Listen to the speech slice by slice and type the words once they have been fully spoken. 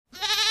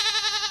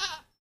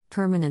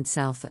permanent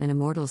self and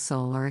immortal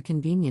soul are a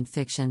convenient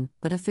fiction,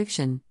 but a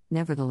fiction,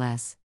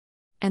 nevertheless.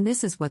 And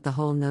this is what the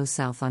whole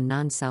no-self on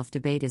non-self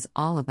debate is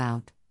all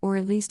about, or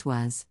at least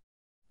was.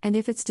 And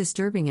if it's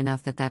disturbing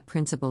enough that that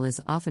principle is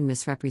often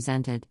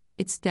misrepresented,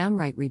 it's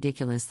downright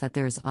ridiculous that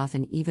there is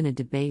often even a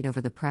debate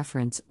over the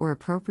preference or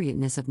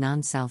appropriateness of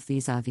non-self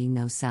vis-à-vis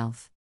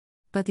no-self.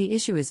 But the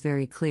issue is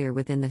very clear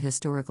within the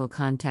historical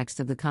context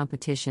of the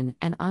competition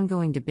and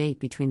ongoing debate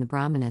between the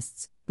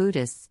Brahmanists,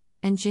 Buddhists,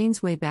 and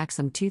Jains way back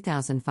some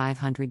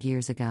 2,500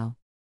 years ago.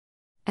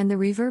 And the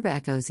reverb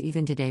echoes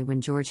even today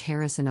when George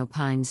Harrison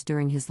opines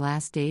during his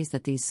last days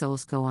that these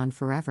souls go on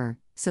forever,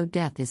 so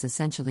death is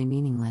essentially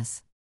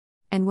meaningless.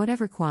 And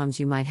whatever qualms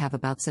you might have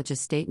about such a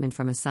statement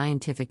from a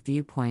scientific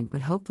viewpoint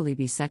would hopefully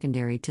be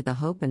secondary to the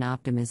hope and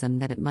optimism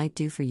that it might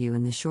do for you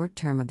in the short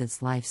term of its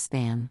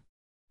lifespan.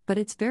 But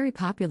it's very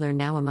popular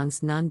now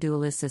amongst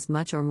non-dualists as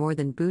much or more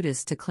than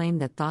Buddhists to claim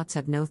that thoughts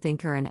have no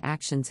thinker and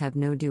actions have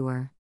no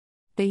doer.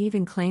 They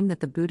even claim that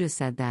the Buddha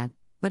said that,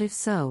 but if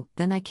so,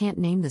 then I can't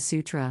name the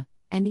sutra,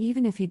 and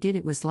even if he did,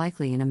 it was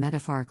likely in a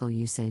metaphorical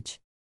usage.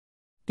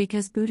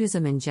 Because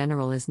Buddhism in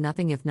general is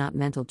nothing if not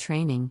mental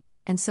training,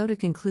 and so to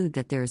conclude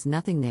that there is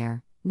nothing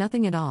there,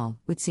 nothing at all,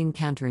 would seem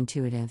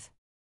counterintuitive.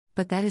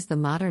 But that is the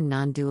modern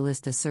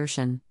non-dualist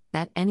assertion,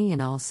 that any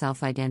and all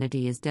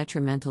self-identity is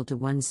detrimental to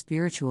one's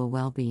spiritual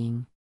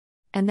well-being.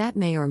 And that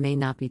may or may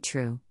not be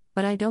true,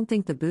 but I don't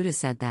think the Buddha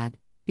said that,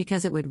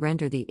 because it would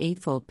render the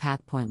Eightfold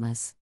Path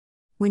pointless.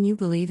 When you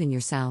believe in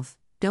yourself,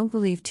 don't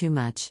believe too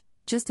much,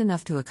 just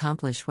enough to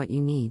accomplish what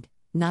you need,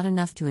 not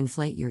enough to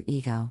inflate your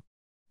ego.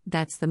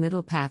 That's the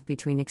middle path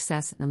between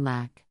excess and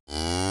lack.